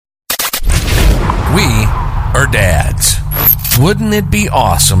We are dads. Wouldn't it be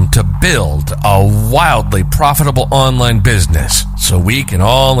awesome to build a wildly profitable online business so we can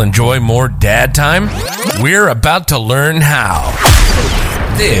all enjoy more dad time? We're about to learn how.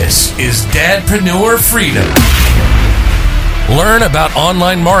 This is Dadpreneur Freedom. Learn about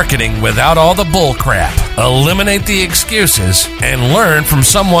online marketing without all the bull crap. Eliminate the excuses and learn from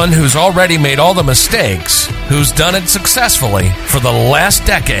someone who's already made all the mistakes, who's done it successfully for the last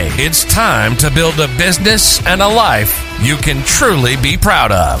decade. It's time to build a business and a life you can truly be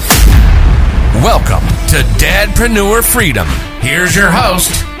proud of. Welcome to Dadpreneur Freedom. Here's your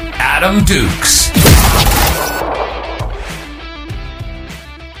host, Adam Dukes.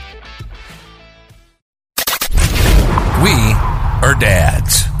 We are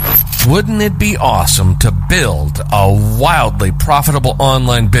dads. Wouldn't it be awesome to build a wildly profitable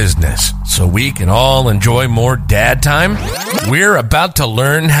online business so we can all enjoy more dad time? We're about to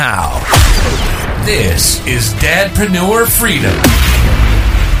learn how. This is Dadpreneur Freedom.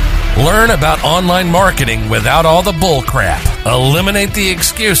 Learn about online marketing without all the bull crap. Eliminate the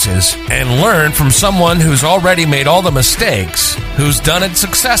excuses and learn from someone who's already made all the mistakes, who's done it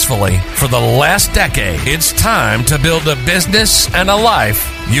successfully for the last decade. It's time to build a business and a life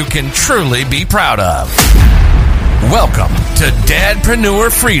you can truly be proud of. Welcome to Dadpreneur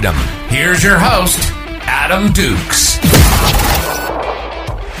Freedom. Here's your host, Adam Dukes.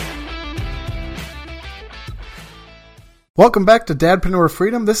 Welcome back to Dadpreneur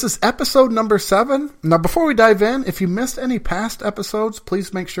Freedom. This is episode number 7. Now, before we dive in, if you missed any past episodes,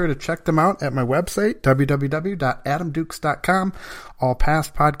 please make sure to check them out at my website, www.adamdukes.com. All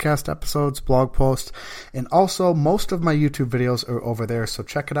past podcast episodes, blog posts, and also most of my YouTube videos are over there, so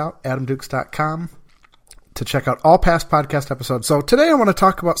check it out, adamdukes.com. to check out all past podcast episodes. So today I want to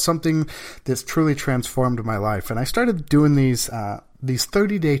talk about something that's truly transformed my life. And I started doing these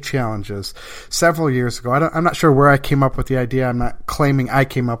 30-day challenges several years ago. I'm not sure where I came up with the idea. I'm not claiming I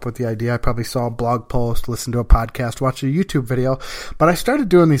came up with the idea. I probably saw a blog post, listened to a podcast, watched a YouTube video. But I started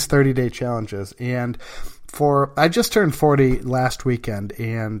doing these 30-day challenges. And I just turned 40 last weekend,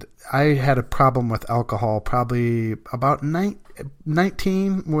 and I had a problem with alcohol probably about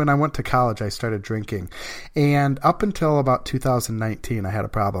 19 when I went to college. I started drinking, and up until about 2019 I had a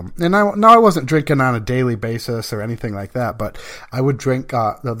problem. And I wasn't drinking on a daily basis or anything like that, but I would drink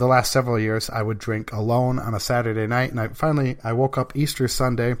the last several years. I would drink alone on a Saturday night, and I woke up Easter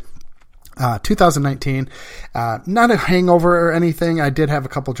Sunday 2019, not a hangover or anything. I did have a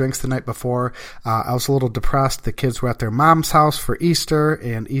couple drinks the night before. I was a little depressed. The kids were at their mom's house for Easter,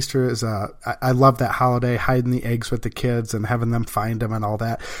 and Easter is I love that holiday, hiding the eggs with the kids and having them find them and all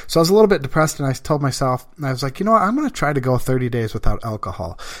that. So I was a little bit depressed, and I told myself, I was like, you know what, I'm going to try to go 30 days without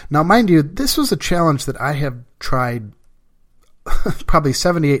alcohol. Now, mind you, this was a challenge that I have tried probably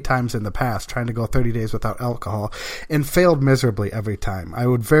 78 times in the past, trying to go 30 days without alcohol, and failed miserably every time. I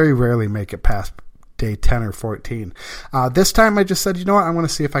would very rarely make it past day 10 or 14. This time I just said, you know what, I want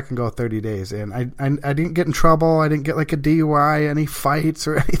to see if I can go 30 days. And I didn't get in trouble. I didn't get like a DUI, any fights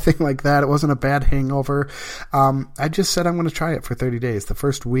or anything like that. It wasn't a bad hangover. I just said I'm going to try it for 30 days. The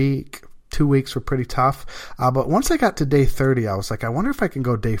first week, 2 weeks were pretty tough. But once I got to day 30, I was like, I wonder if I can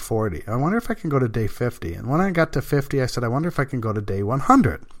go day 40. I wonder if I can go to day 50. And when I got to 50, I said, I wonder if I can go to day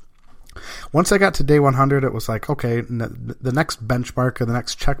 100. Once I got to day 100, it was like, okay, the next benchmark or the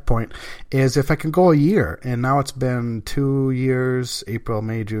next checkpoint is if I can go a year. And now it's been 2 years, April,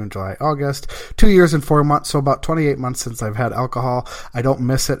 May, June, July, August, 2 years and 4 months. So about 28 months since I've had alcohol. I don't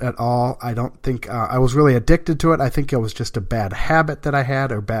miss it at all. I don't think I was really addicted to it. I think it was just a bad habit that I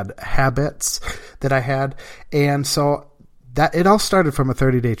had, or bad habits that I had. And so that it all started from a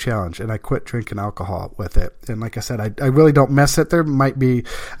 30-day challenge, and I quit drinking alcohol with it. And like I said, I really don't miss it. There might be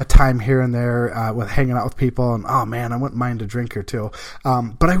a time here and there with hanging out with people, and oh man, I wouldn't mind a drink or two.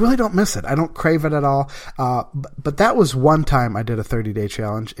 But I really don't miss it. I don't crave it at all. But that was one time I did a 30-day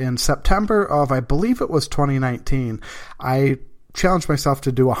challenge. In September of, I believe it was 2019, I challenged myself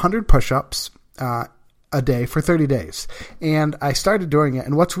to do 100 push-ups a day for 30 days. And I started doing it.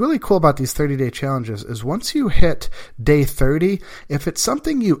 And what's really cool about these 30-day challenges is once you hit day 30, if it's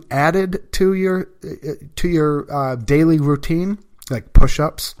something you added to your daily routine, like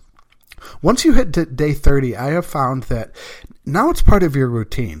push-ups, once you hit day 30, I have found that now it's part of your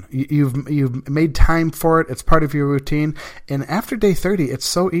routine. You've made time for it. It's part of your routine. And after day 30, it's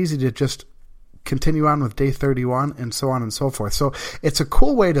so easy to just continue on with day 31 and so on and so forth. So it's a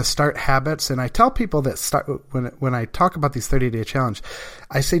cool way to start habits. And I tell people that when I talk about these 30-day challenge,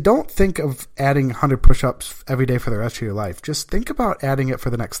 I say, don't think of adding 100 push-ups every day for the rest of your life. Just think about adding it for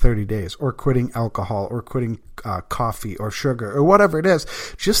the next 30 days, or quitting alcohol, or quitting coffee or sugar, or whatever it is.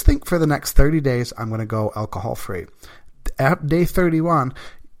 Just think, for the next 30 days, I'm going to go alcohol free. At day 31,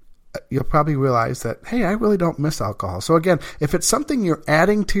 you'll probably realize that, hey, I really don't miss alcohol. So again, if it's something you're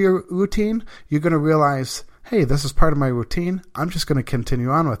adding to your routine, you're going to realize, hey, this is part of my routine. I'm just going to continue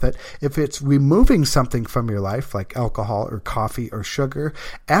on with it. If it's removing something from your life, like alcohol or coffee or sugar,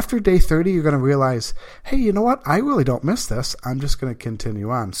 after day 30, you're going to realize, hey, you know what? I really don't miss this. I'm just going to continue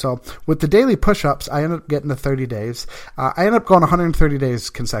on. So with the daily push-ups, I ended up getting to 30 days. I ended up going 130 days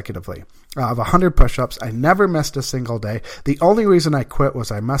consecutively. Of 100 push-ups. I never missed a single day. The only reason I quit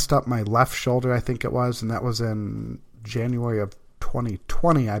was I messed up my left shoulder, I think it was, and that was in January of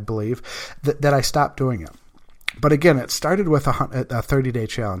 2020, I believe, that I stopped doing it. But again, it started with a 30-day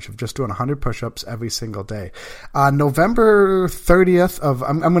challenge of just doing 100 push-ups every single day. November 30th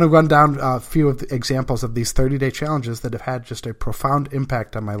I'm going to run down a few of the examples of these 30-day challenges that have had just a profound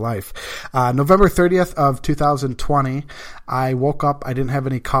impact on my life. November 30th of 2020, I woke up, I didn't have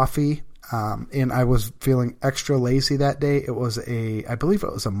any coffee. And I was feeling extra lazy that day. I believe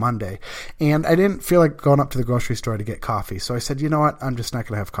it was a Monday, and I didn't feel like going up to the grocery store to get coffee. So I said, you know what? I'm just not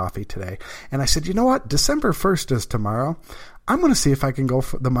going to have coffee today. And I said, you know what? December 1st is tomorrow. I'm going to see if I can go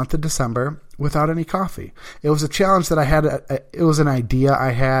for the month of December without any coffee. It was a challenge that I had. It was an idea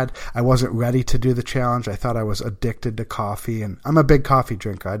I had. I wasn't ready to do the challenge. I thought I was addicted to coffee, and I'm a big coffee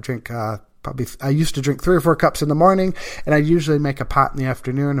drinker. I drink, I used to drink 3 or 4 cups in the morning, and I usually make a pot in the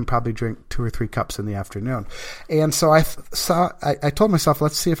afternoon and probably drink 2 or 3 cups in the afternoon. And so I told myself,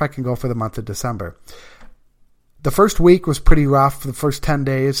 let's see if I can go for the month of December. The first week was pretty rough. For the first 10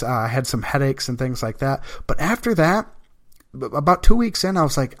 days, I had some headaches and things like that. But after that, about 2 weeks in, I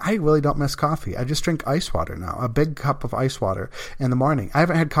was like, I really don't miss coffee. I just drink ice water now, a big cup of ice water in the morning. I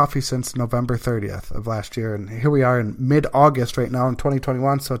haven't had coffee since November 30th of last year, and here we are in mid-August right now in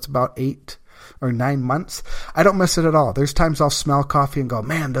 2021, so it's about 8 or 9 months. I don't miss it at all. There's times I'll smell coffee and go,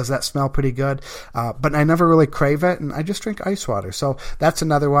 man, does that smell pretty good? But I never really crave it, and I just drink ice water. So that's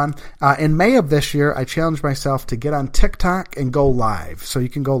another one. In May of this year, I challenged myself to get on TikTok and go live. So you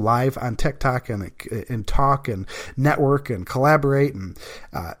can go live on TikTok and talk and network and collaborate and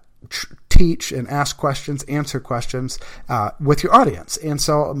teach and ask questions, answer questions with your audience. And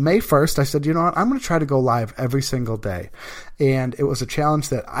so May 1st, I said, you know what, I'm going to try to go live every single day. And it was a challenge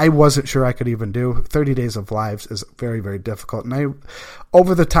that I wasn't sure I could even do. 30 days of lives is very, very difficult. And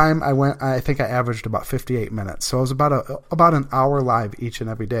over the time I think I averaged about 58 minutes. So it was about an hour live each and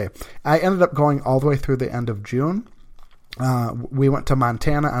every day. I ended up going all the way through the end of June. We went to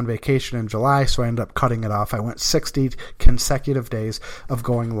Montana on vacation in July, so I ended up cutting it off. I went 60 consecutive days of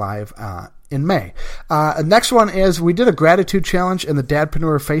going live in May. Next one is we did a gratitude challenge in the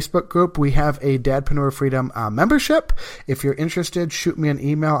Dadpreneur Facebook group. We have a Dadpreneur Freedom membership. If you're interested, shoot me an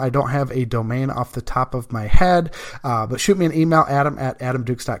email. I don't have a domain off the top of my head, but shoot me an email,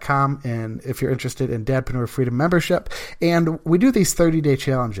 adam@adamdukes.com, and if you're interested in Dadpreneur Freedom membership. And we do these 30-day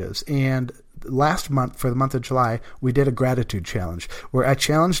challenges, and last month, for the month of July, we did a gratitude challenge where I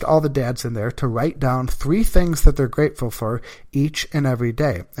challenged all the dads in there to write down 3 things that they're grateful for each and every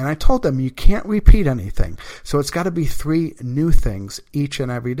day. And I told them you can't repeat anything. So it's got to be 3 new things each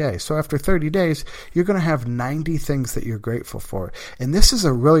and every day. So after 30 days, you're going to have 90 things that you're grateful for. And this is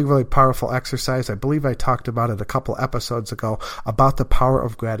a really, really powerful exercise. I believe I talked about it a couple episodes ago about the power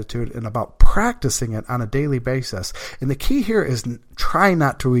of gratitude and about practicing it on a daily basis. And the key here is try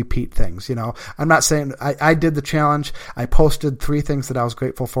not to repeat things. You know, I'm not saying I did the challenge. I posted 3 things that I was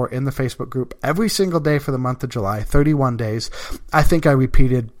grateful for in the Facebook group every single day for the month of July, 31 days. I think I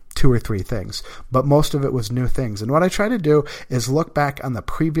repeated 2 or 3 things, but most of it was new things. And what I try to do is look back on the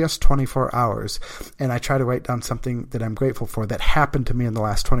previous 24 hours, and I try to write down something that I'm grateful for that happened to me in the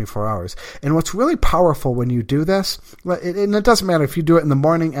last 24 hours. And what's really powerful when you do this, and it doesn't matter if you do it in the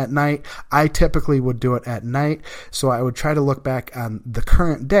morning, at night, I typically would do it at night. So I would try to look back on the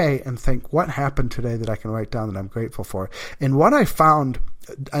current day and think, what happened today that I can write down that I'm grateful for? And what I found,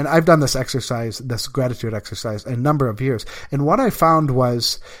 and I've done this exercise, this gratitude exercise, a number of years. And what I found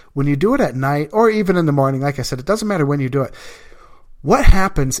was when you do it at night or even in the morning, like I said, it doesn't matter when you do it. what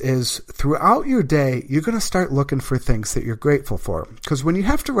happens is throughout your day, you're going to start looking for things that you're grateful for. Because when you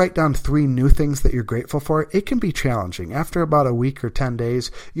have to write down 3 new things that you're grateful for, it can be challenging. After about a week or 10 days,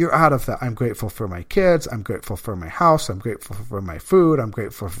 you're out of that. I'm grateful for my kids. I'm grateful for my house. I'm grateful for my food. I'm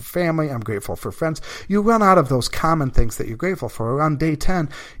grateful for family. I'm grateful for friends. You run out of those common things that you're grateful for. Around day 10,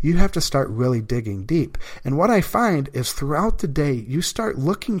 you have to start really digging deep. And what I find is throughout the day, you start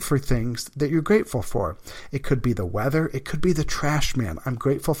looking for things that you're grateful for. It could be the weather. It could be the trash man. I'm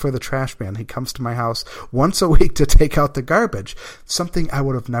grateful for the trash man. He comes to my house once a week to take out the garbage. Something I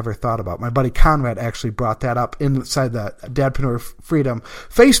would have never thought about. My buddy Conrad actually brought that up inside the Dadpreneur Freedom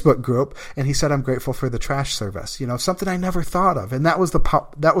Facebook group, and he said, I'm grateful for the trash service. Something I never thought of. And that was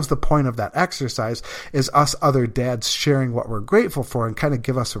the point of that exercise, is us other dads sharing what we're grateful for and kind of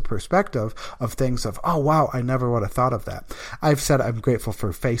give us a perspective of things of, oh, wow, I never would have thought of that. I've said I'm grateful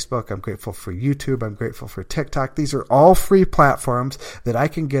for Facebook. I'm grateful for YouTube. I'm grateful for TikTok. These are all free platforms that I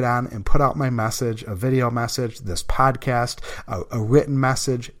can get on and put out my message, a video message, this podcast, a written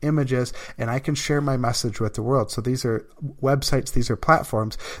message, images, and I can share my message with the world. So these are websites, these are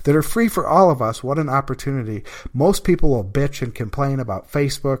platforms that are free for all of us. What an opportunity. Most people will bitch and complain about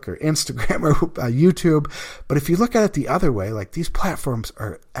Facebook or Instagram or YouTube, but if you look at it the other way, like, these platforms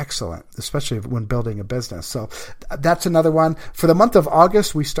are excellent, especially when building a business. So that's another one. For the month of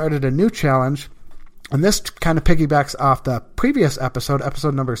August, we started a new challenge. And this kind of piggybacks off the previous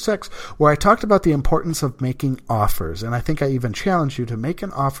episode number 6, where I talked about the importance of making offers. And I think I even challenged you to make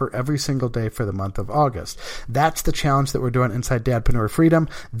an offer every single day for the month of August. That's the challenge that we're doing inside Dadpreneur Freedom.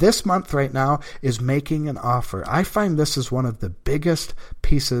 This month right now is making an offer. I find this is one of the biggest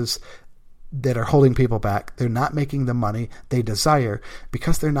pieces that are holding people back. They're not making the money they desire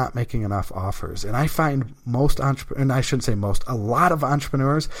because they're not making enough offers. And I find a lot of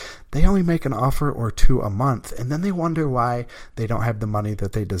entrepreneurs, they only make an offer or 2 a month, and then they wonder why they don't have the money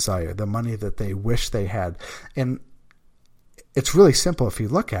that they desire, the money that they wish they had. And it's really simple if you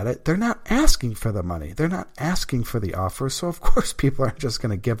look at it. They're not asking for the money. They're not asking for the offer. So, of course, people aren't just going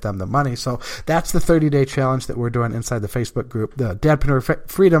to give them the money. So that's the 30-day challenge that we're doing inside the Facebook group. The Dadpreneur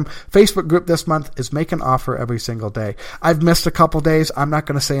Freedom Facebook group this month is make an offer every single day. I've missed a couple days. I'm not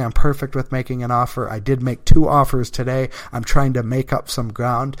going to say I'm perfect with making an offer. I did make 2 offers today. I'm trying to make up some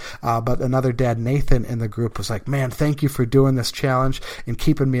ground. But another dad, Nathan, in the group was like, man, thank you for doing this challenge and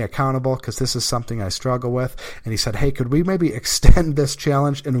keeping me accountable, because this is something I struggle with. And he said, hey, could we maybe extend this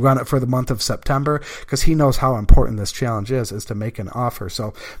challenge and run it for the month of September, because he knows how important this challenge is to make an offer.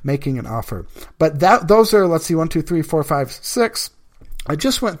 So making an offer. But those are, let's see, 1, 2, 3, 4, 5, 6. I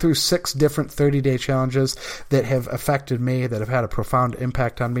just went through 6 different 30-day challenges that have affected me, that have had a profound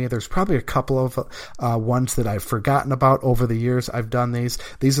impact on me. There's probably a couple of ones that I've forgotten about over the years I've done these.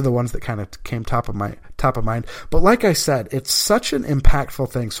 These are the ones that kind of came top of mind. But like I said, it's such an impactful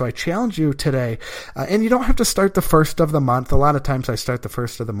thing. So I challenge you today, and you don't have to start the first of the month. A lot of times I start the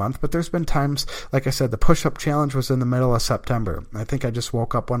first of the month, but there's been times, like I said, the push-up challenge was in the middle of September. I think I just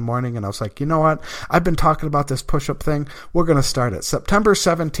woke up one morning and I was like, you know what? I've been talking about this push-up thing. We're going to start it. September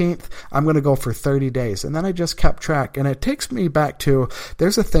 17th, I'm going to go for 30 days. And then I just kept track. And it takes me back to,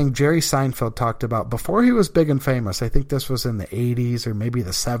 there's a thing Jerry Seinfeld talked about before he was big and famous. I think this was in the 80s or maybe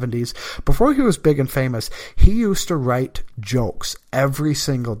the 70s. Before he was big and famous, he used to write jokes every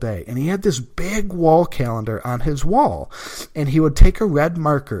single day. And he had this big wall calendar on his wall. And he would take a red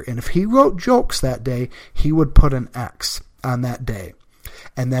marker. And if he wrote jokes that day, he would put an X on that day.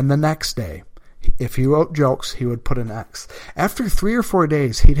 And then the next day, if he wrote jokes, he would put an X. After 3 or 4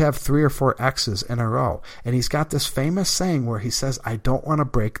 days, he'd have 3 or 4 X's in a row. And he's got this famous saying where he says, I don't want to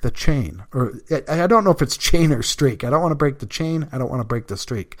break the chain. Or I don't know if it's chain or streak. I don't want to break the chain. I don't want to break the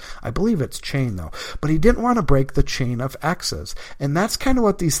streak. I believe it's chain, though. But he didn't want to break the chain of X's. And that's kind of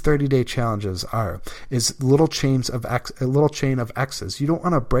what these 30-day challenges are, is little chain of X's. You don't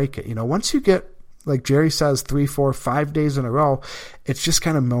want to break it. Once you get, like Jerry says, 3, 4, 5 days in a row, it's just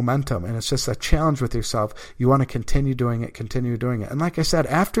kind of momentum, and it's just a challenge with yourself. You want to continue doing it. And like I said,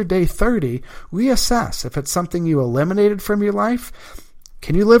 after day 30, reassess. If it's something you eliminated from your life,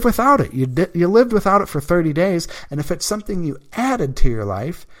 can you live without it? You lived without it for 30 days, and if it's something you added to your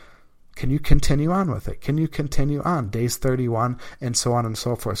life, can you continue on with it? Can you continue on days 31 and so on and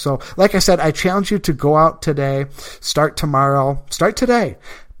so forth? So like I said, I challenge you to go out today, start tomorrow, start today.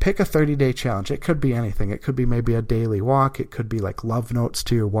 Pick a 30-day challenge. It could be anything. It could be maybe a daily walk. It could be like love notes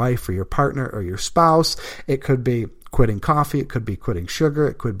to your wife or your partner or your spouse. It could be quitting coffee. It could be quitting sugar.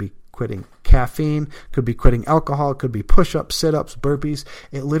 It could be quitting caffeine, could be quitting alcohol, it could be push-ups, sit-ups, burpees.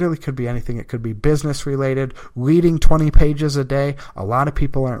 It literally could be anything. It could be business related, reading 20 pages a day. A lot of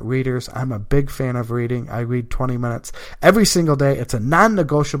people aren't readers. I'm a big fan of reading. I read 20 minutes every single day. It's a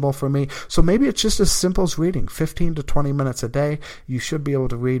non-negotiable for me. So maybe it's just as simple as reading 15 to 20 minutes a day. You should be able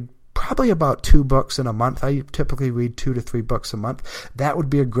to read probably about 2 books in a month. I typically read 2 to 3 books a month. That would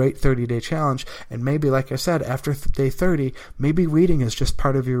be a great 30-day challenge. And maybe, like I said, after day 30, maybe reading is just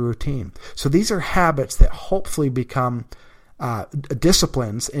part of your routine. So these are habits that hopefully become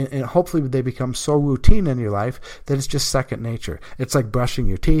disciplines, and hopefully they become so routine in your life that it's just second nature. It's like brushing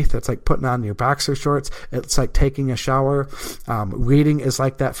your teeth. It's like putting on your boxer shorts. It's like taking a shower. Reading is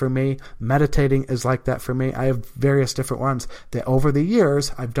like that for me. Meditating is like that for me. I have various different ones that over the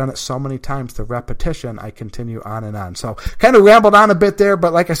years, I've done it so many times, the repetition, I continue on and on. So kind of rambled on a bit there,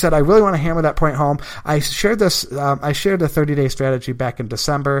 but like I said, I really want to hammer that point home. I shared the 30-day strategy back in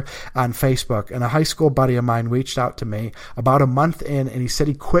December on Facebook, and a high school buddy of mine reached out to me about a month in, and he said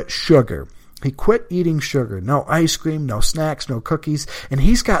he quit sugar. He quit eating sugar. No ice cream, no snacks, no cookies. And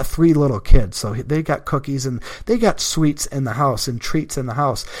he's got 3 little kids, so they got cookies and they got sweets in the house and treats in the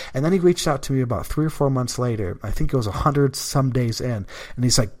house. And then he reached out to me about 3 or 4 months later. I think it was 100 some days in. And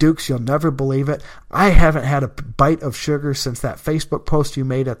he's like, Dukes, you'll never believe it. I haven't had a bite of sugar since that Facebook post you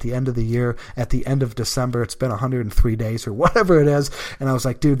made at the end of the year, at the end of December. It's been 103 days or whatever it is. And I was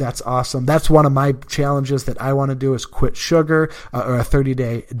like, dude, that's awesome. That's one of my challenges that I want to do, is quit sugar, or a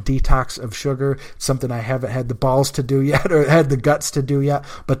 30-day detox of sugar. Something I haven't had the balls to do yet, or had the guts to do yet,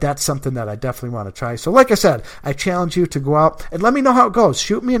 but that's something that I definitely want to try. So like I said, I challenge you to go out and let me know how it goes.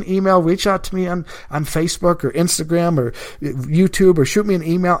 Shoot me an email, reach out to me on Facebook or Instagram or YouTube, or shoot me an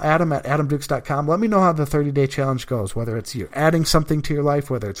email, adam@adamdukes.com. Let me know how the 30-day challenge goes, whether it's you're adding something to your life,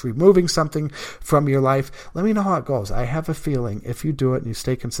 whether it's removing something from your life. Let me know how it goes. I have a feeling if you do it and you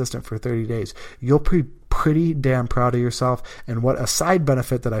stay consistent for 30 days, you'll be pretty damn proud of yourself. And what a side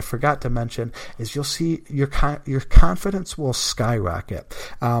benefit that I forgot to mention is you'll see your confidence will skyrocket.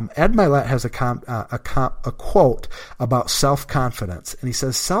 Ed Mylett has a quote about self-confidence, and he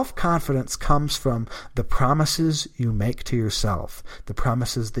says self-confidence comes from the promises you make to yourself, the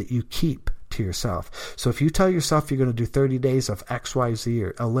promises that you keep to yourself. So if you tell yourself you're going to do 30 days of XYZ,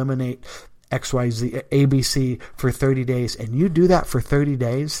 or eliminate XYZ, ABC for 30 days, and you do that for 30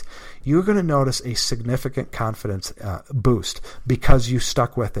 days, you're going to notice a significant confidence boost because you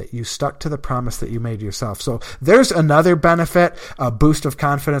stuck with it. You stuck to the promise that you made to yourself. So there's another benefit, a boost of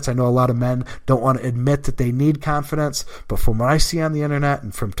confidence. I know a lot of men don't want to admit that they need confidence, but from what I see on the internet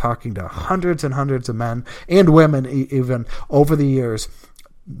and from talking to hundreds and hundreds of men and women even over the years,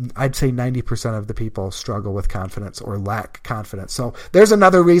 I'd say 90% of the people struggle with confidence or lack confidence. So there's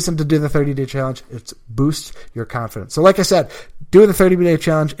another reason to do the 30-day challenge. It's boost your confidence. So like I said, do the 30-day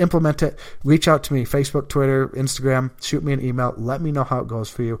challenge, implement it, reach out to me, Facebook, Twitter, Instagram, shoot me an email. Let me know how it goes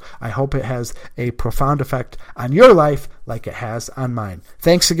for you. I hope it has a profound effect on your life like it has on mine.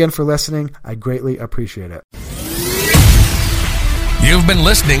 Thanks again for listening. I greatly appreciate it. You've been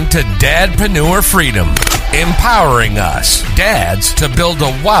listening to Dadpreneur Freedom, empowering us, dads, to build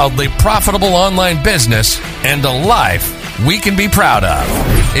a wildly profitable online business and a life we can be proud of.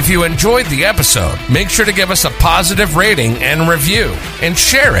 If you enjoyed the episode, make sure to give us a positive rating and review, and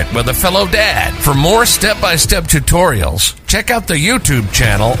share it with a fellow dad. For more step-by-step tutorials, check out the YouTube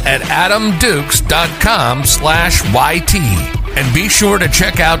channel at adamdukes.com/YT. And be sure to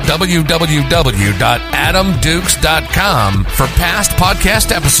check out www.adamdukes.com for past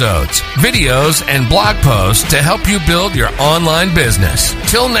podcast episodes, videos, and blog posts to help you build your online business.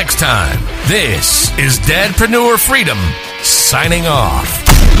 Till next time, this is Dadpreneur Freedom, signing off.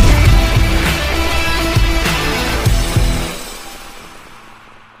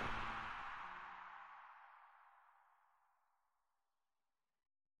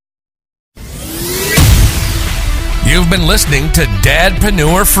 You've been listening to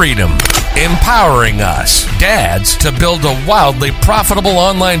Dadpreneur Freedom, empowering us, dads, to build a wildly profitable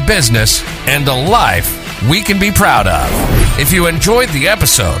online business and a life we can be proud of. If you enjoyed the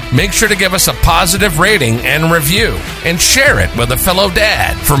episode, make sure to give us a positive rating and review, and share it with a fellow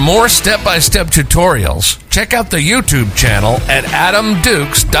dad. For more step-by-step tutorials, check out the YouTube channel at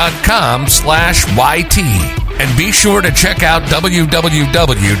adamdukes.com/YT. And be sure to check out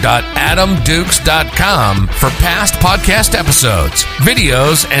www.adamdukes.com for past podcast episodes,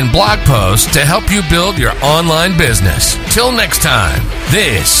 videos, and blog posts to help you build your online business. Till next time,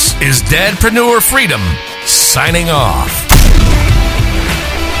 this is Dadpreneur Freedom, signing off.